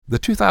The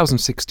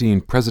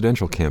 2016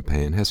 presidential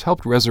campaign has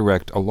helped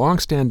resurrect a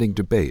long-standing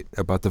debate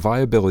about the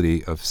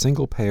viability of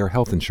single-payer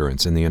health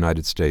insurance in the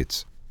United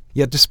States.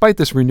 Yet despite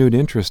this renewed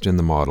interest in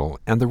the model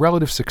and the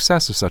relative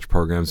success of such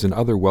programs in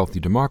other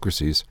wealthy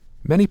democracies,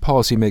 many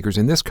policymakers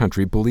in this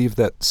country believe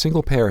that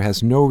single-payer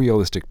has no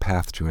realistic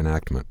path to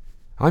enactment.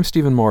 I'm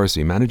Stephen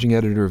Morrissey, managing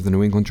editor of the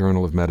New England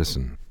Journal of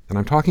Medicine, and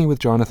I'm talking with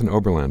Jonathan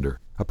Oberlander,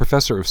 a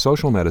professor of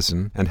social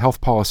medicine and health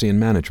policy and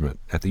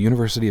management at the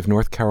University of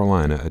North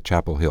Carolina at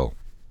Chapel Hill.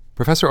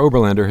 Professor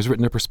Oberlander has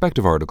written a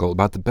perspective article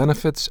about the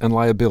benefits and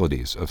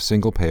liabilities of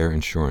single-payer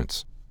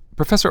insurance.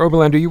 Professor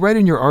Oberlander, you write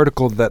in your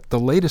article that the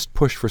latest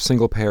push for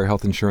single-payer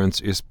health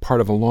insurance is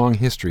part of a long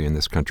history in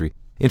this country.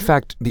 In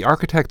fact, the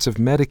architects of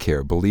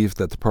Medicare believed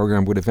that the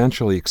program would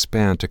eventually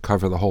expand to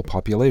cover the whole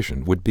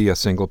population, would be a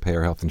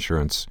single-payer health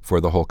insurance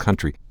for the whole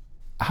country.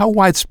 How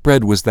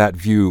widespread was that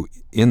view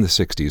in the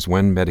 60s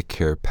when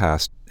Medicare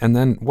passed, and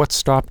then what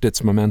stopped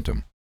its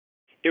momentum?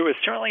 It was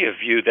certainly a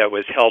view that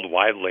was held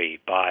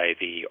widely by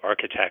the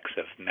architects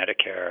of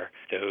Medicare,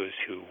 those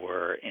who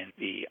were in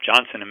the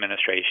Johnson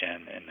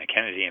administration and the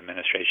Kennedy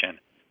administration.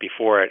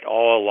 Before it,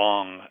 all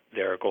along,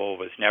 their goal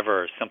was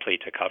never simply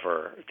to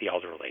cover the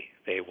elderly.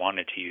 They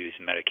wanted to use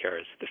Medicare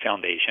as the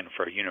foundation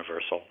for a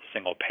universal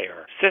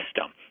single-payer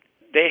system.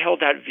 They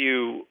held that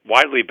view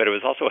widely, but it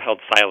was also held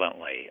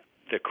silently.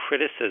 The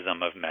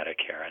criticism of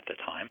Medicare at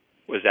the time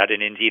was that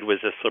it indeed was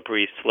a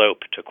slippery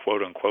slope to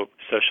quote-unquote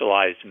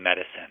socialized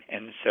medicine.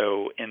 And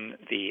so in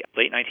the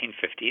late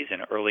 1950s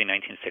and early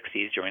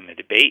 1960s, during the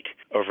debate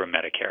over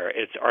Medicare,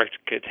 its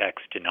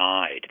architects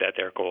denied that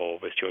their goal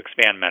was to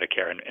expand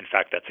Medicare, and in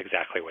fact, that's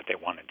exactly what they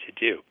wanted to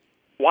do.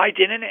 Why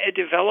didn't it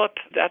develop?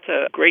 That's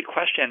a great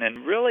question,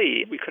 and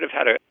really, we could have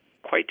had a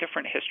quite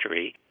different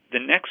history.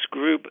 The next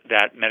group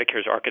that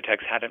Medicare's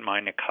architects had in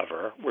mind to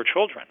cover were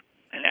children.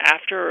 And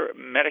after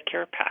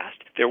Medicare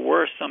passed, there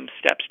were some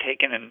steps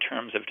taken in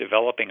terms of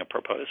developing a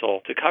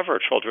proposal to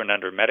cover children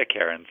under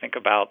Medicare, and think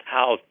about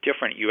how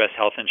different U.S.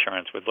 health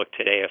insurance would look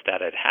today if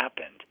that had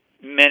happened.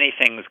 Many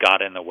things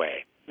got in the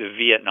way. The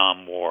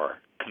Vietnam War,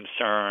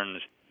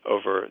 concerns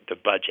over the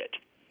budget,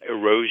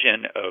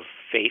 erosion of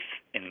faith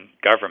in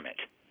government,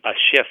 a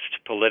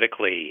shift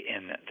politically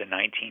in the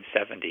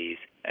 1970s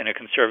in a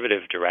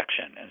conservative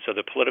direction. And so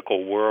the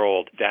political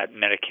world that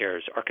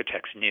Medicare's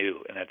architects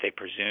knew and that they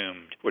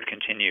presumed would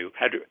continue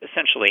had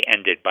essentially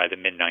ended by the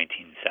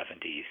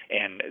mid-1970s,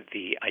 and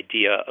the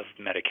idea of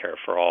Medicare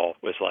for all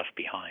was left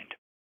behind.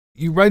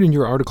 You write in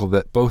your article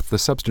that both the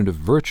substantive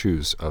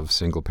virtues of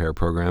single-payer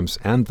programs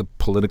and the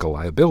political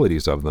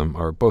liabilities of them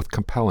are both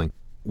compelling.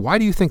 Why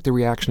do you think the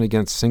reaction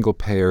against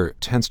single-payer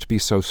tends to be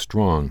so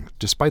strong,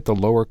 despite the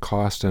lower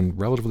cost and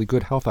relatively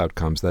good health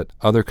outcomes that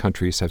other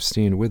countries have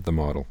seen with the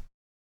model?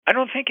 I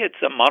don't think it's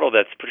a model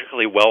that's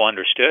particularly well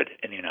understood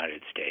in the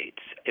United States.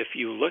 If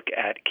you look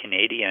at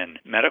Canadian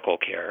medical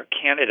care,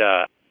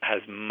 Canada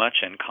has much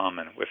in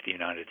common with the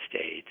United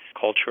States,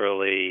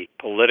 culturally,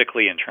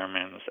 politically, in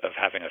terms of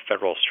having a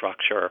federal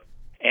structure.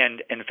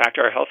 And in fact,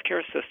 our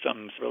healthcare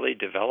systems really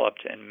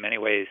developed in many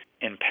ways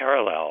in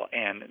parallel.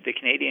 And the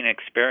Canadian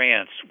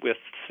experience with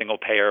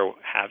single-payer,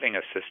 having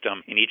a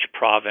system in each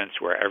province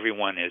where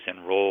everyone is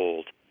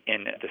enrolled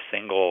in the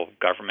single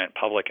government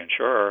public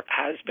insurer,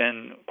 has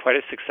been quite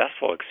a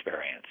successful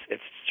experience.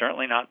 It's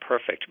certainly not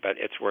perfect, but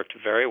it's worked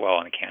very well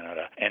in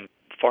Canada and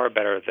far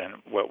better than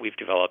what we've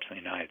developed in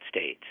the United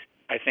States.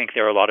 I think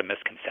there are a lot of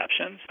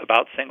misconceptions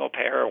about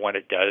single-payer, what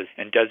it does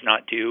and does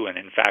not do. And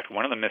in fact,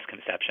 one of the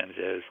misconceptions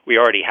is we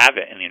already have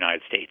it in the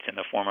United States in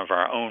the form of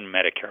our own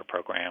Medicare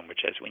program,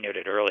 which, as we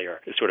noted earlier,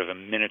 is sort of a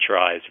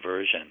miniaturized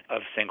version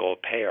of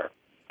single-payer.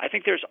 I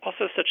think there's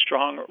also such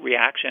strong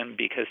reaction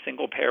because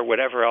single-payer,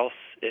 whatever else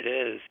it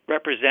is,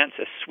 represents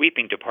a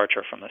sweeping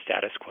departure from the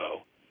status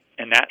quo.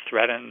 And that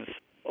threatens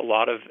a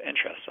lot of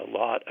interests, a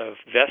lot of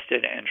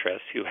vested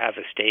interests who have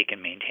a stake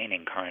in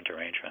maintaining current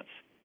arrangements.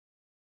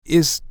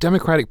 Is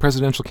Democratic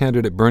presidential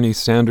candidate Bernie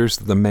Sanders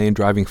the main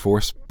driving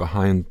force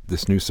behind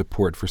this new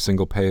support for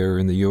single-payer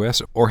in the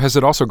U.S., or has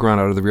it also grown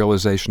out of the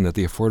realization that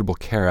the Affordable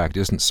Care Act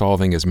isn't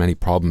solving as many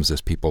problems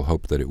as people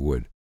hoped that it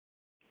would?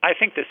 I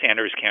think the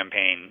Sanders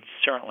campaign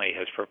certainly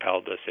has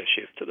propelled this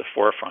issue to the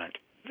forefront.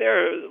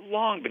 There have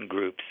long been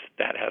groups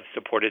that have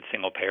supported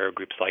single-payer,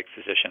 groups like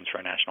Physicians for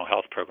a National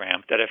Health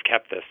Program, that have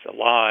kept this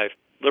alive.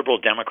 Liberal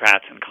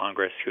Democrats in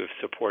Congress who have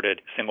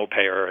supported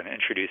single-payer and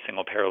introduced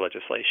single-payer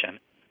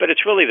legislation. But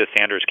it's really the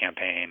Sanders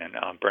campaign and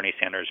Bernie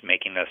Sanders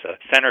making this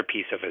a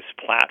centerpiece of his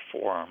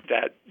platform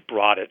that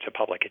brought it to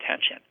public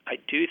attention.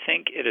 I do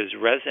think it is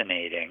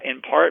resonating,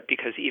 in part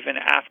because even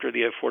after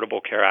the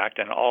Affordable Care Act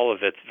and all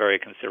of its very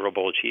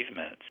considerable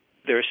achievements,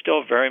 there's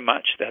still very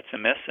much that's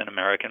amiss in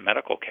American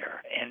medical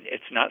care. And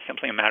it's not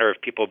simply a matter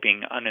of people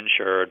being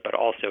uninsured, but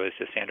also, as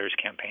the Sanders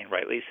campaign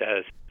rightly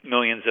says,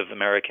 millions of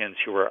Americans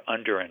who are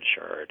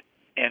underinsured.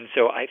 And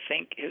so I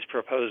think his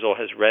proposal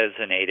has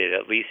resonated,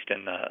 at least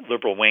in the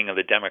liberal wing of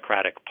the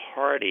Democratic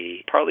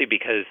Party, partly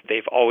because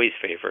they've always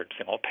favored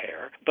single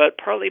payer, but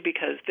partly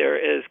because there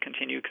is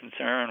continued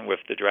concern with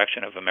the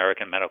direction of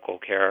American medical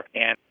care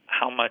and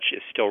how much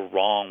is still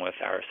wrong with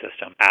our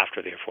system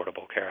after the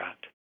Affordable Care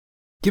Act.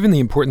 Given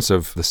the importance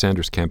of the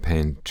Sanders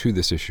campaign to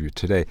this issue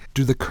today,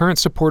 do the current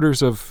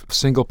supporters of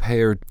single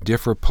payer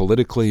differ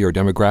politically or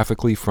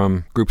demographically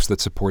from groups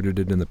that supported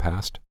it in the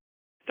past?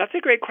 That's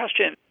a great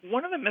question.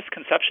 One of the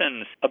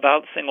misconceptions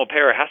about single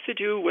payer has to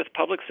do with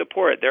public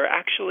support. There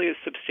actually is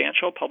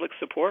substantial public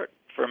support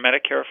for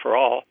Medicare for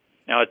all.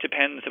 Now, it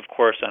depends, of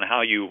course, on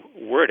how you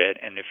word it,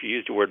 and if you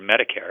use the word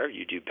Medicare,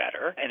 you do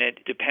better, and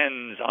it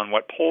depends on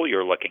what poll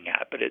you're looking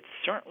at, but it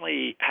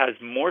certainly has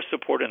more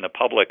support in the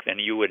public than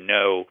you would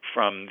know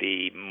from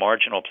the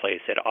marginal place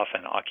it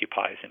often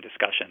occupies in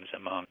discussions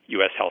among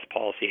U.S. health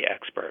policy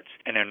experts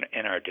and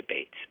in our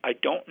debates. I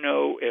don't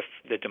know if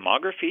the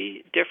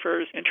demography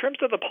differs. In terms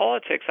of the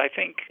politics, I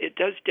think it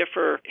does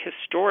differ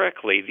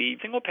historically. The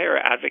single-payer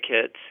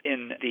advocates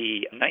in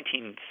the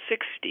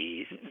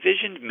 1960s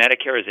envisioned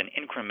Medicare as an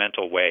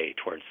incremental way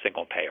towards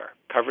single payer.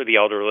 Cover the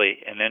elderly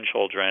and then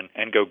children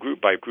and go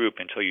group by group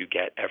until you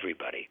get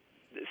everybody.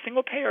 The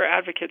single payer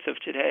advocates of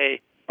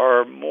today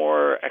are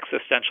more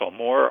existential,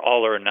 more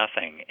all or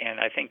nothing. And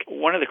I think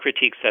one of the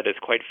critiques that is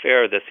quite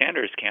fair of the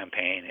Sanders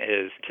campaign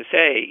is to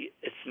say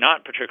it's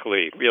not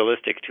particularly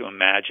realistic to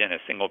imagine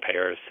a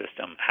single-payer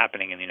system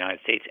happening in the United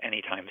States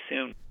anytime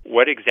soon.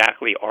 What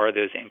exactly are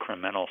those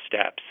incremental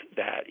steps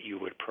that you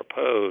would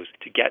propose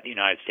to get the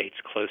United States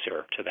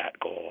closer to that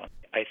goal?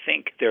 I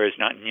think there is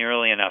not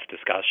nearly enough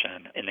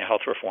discussion in the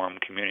health reform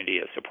community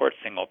that supports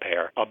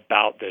single-payer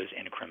about those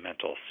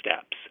incremental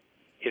steps.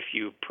 If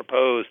you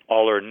propose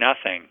all or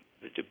nothing,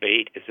 the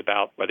debate is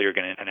about whether you're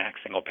going to enact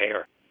single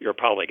payer. You're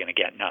probably going to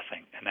get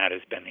nothing, and that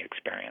has been the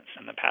experience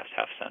in the past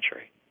half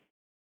century.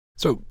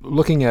 So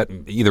looking at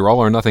either all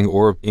or nothing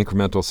or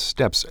incremental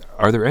steps,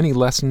 are there any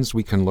lessons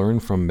we can learn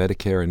from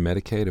Medicare and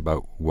Medicaid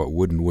about what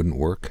would and wouldn't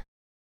work?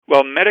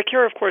 Well,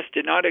 Medicare, of course,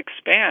 did not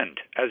expand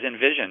as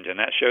envisioned, and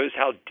that shows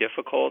how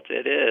difficult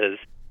it is.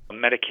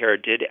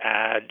 Medicare did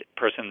add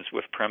persons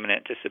with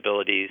permanent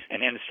disabilities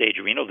and end-stage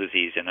renal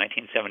disease in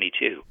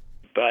 1972.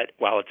 But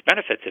while its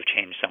benefits have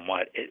changed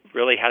somewhat, it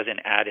really hasn't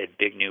added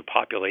big new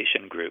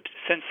population groups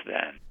since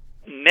then.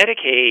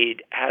 Medicaid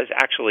has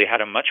actually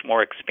had a much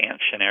more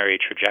expansionary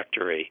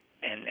trajectory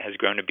and has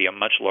grown to be a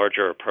much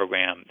larger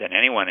program than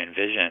anyone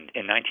envisioned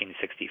in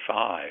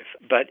 1965.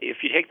 But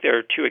if you take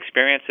their two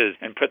experiences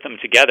and put them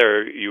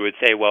together, you would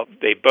say, well,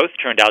 they both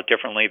turned out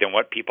differently than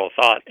what people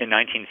thought in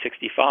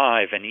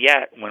 1965. And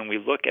yet, when we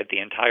look at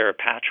the entire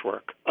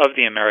patchwork of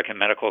the American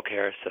medical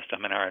care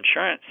system and our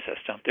insurance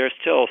system, there's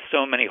still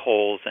so many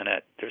holes in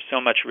it. There's so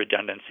much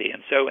redundancy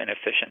and so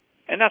inefficient.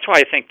 And that's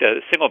why I think the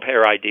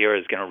single-payer idea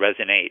is going to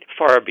resonate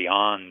far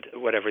beyond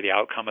whatever the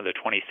outcome of the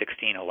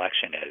 2016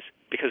 election is.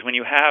 Because when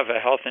you have a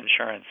health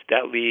insurance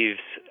that leaves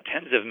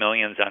tens of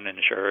millions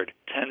uninsured,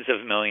 tens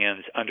of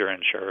millions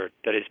underinsured,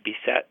 that is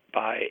beset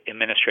by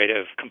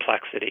administrative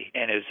complexity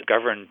and is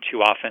governed too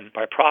often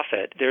by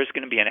profit, there's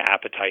going to be an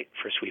appetite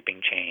for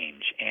sweeping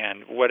change.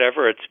 And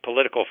whatever its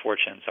political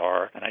fortunes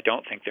are, and I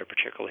don't think they're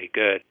particularly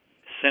good,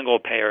 single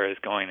payer is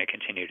going to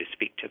continue to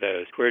speak to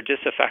those who are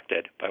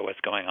disaffected by what's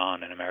going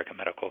on in American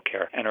medical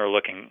care and are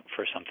looking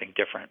for something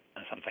different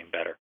and something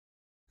better.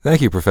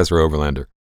 Thank you, Professor Overlander.